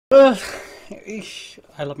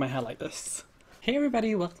I love my hair like this. Hey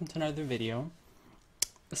everybody, welcome to another video.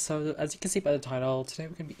 So as you can see by the title, today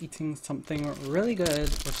we're going to be eating something really good,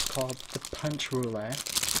 which is called the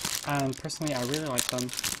Punschrulle. And personally, I really like them.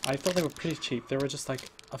 I thought they were pretty cheap. They were just like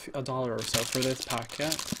a dollar or so for this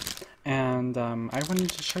packet. And I wanted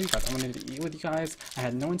to show you guys. I wanted to eat with you guys. I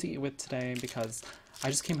had no one to eat with today because I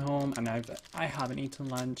just came home and I haven't eaten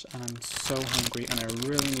lunch and I'm so hungry and I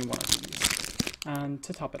really need one of these. And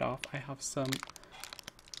to top it off, I have some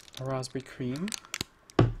raspberry cream,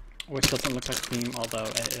 which doesn't look like cream, although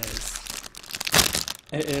it is.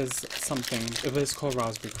 It is something. It is called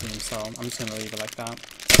raspberry cream, so I'm just gonna leave it like that.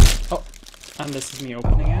 Oh, and this is me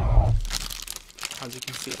opening it. As you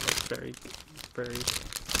can see, it looks very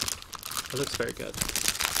good.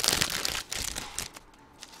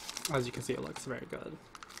 As you can see, it looks very good.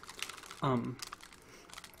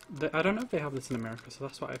 I don't know if they have this in America, so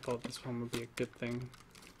that's why I thought this one would be a good thing.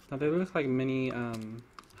 Now they look like mini, how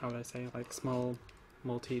would I say, like small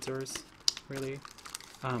Maltesers, really.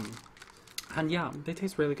 And yeah, they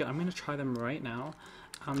taste really good. I'm gonna try them right now.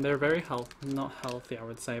 They're very not healthy, I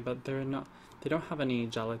would say, but they don't have any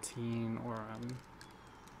gelatin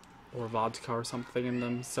or vodka or something in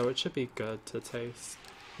them, so it should be good to taste.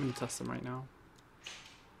 I'm gonna test them right now.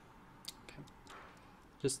 Okay,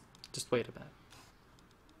 just wait a bit.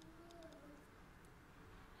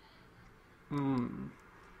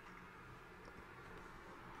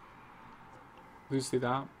 Do you see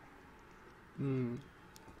that?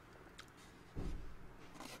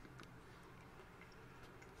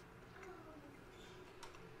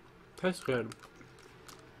 Tastes good.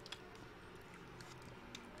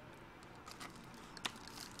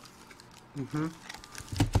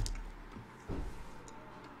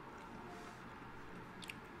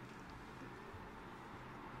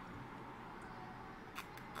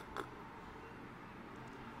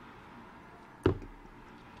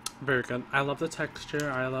 Very good. I love the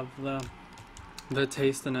texture. I love the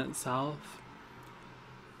taste in itself.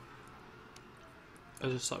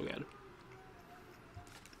 It's just so good.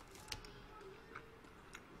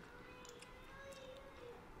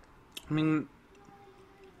 I mean,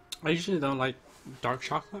 I usually don't like dark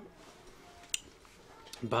chocolate,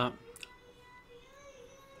 but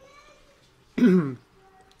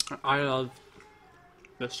I love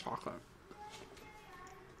this chocolate.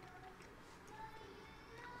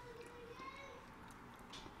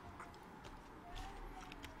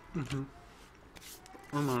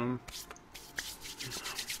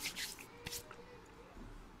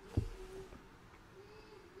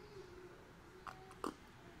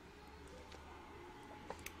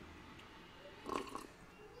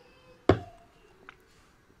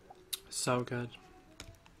 So good.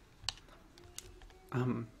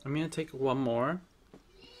 I'm gonna take one more.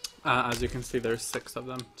 As you can see, there's 6 of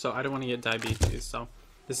them, so I don't want to get diabetes, so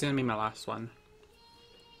this is gonna be my last one.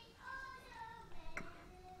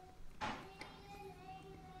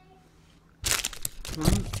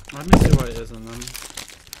 Let me see what it is in them.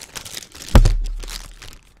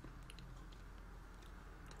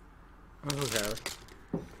 Okay.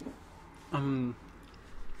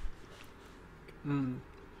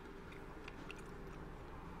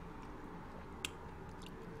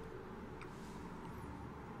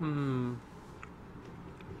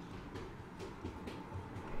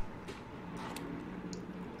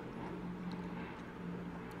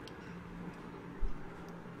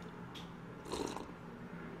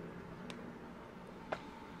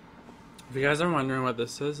 If you guys are wondering what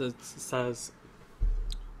this is, it says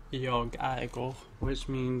 "Jag äger," which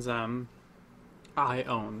means I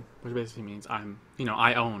own, which basically means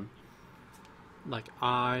I own, like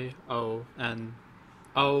I-O-N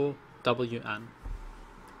O-W-N.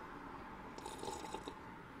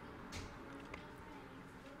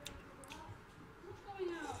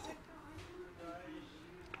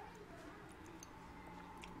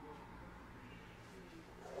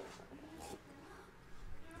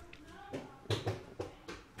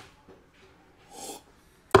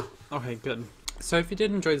 Okay, good. So if you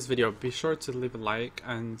did enjoy this video, be sure to leave a like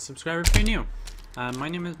and subscribe if you're new. My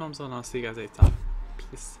name is Mumzel and I'll see you guys later.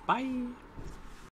 Peace. Bye!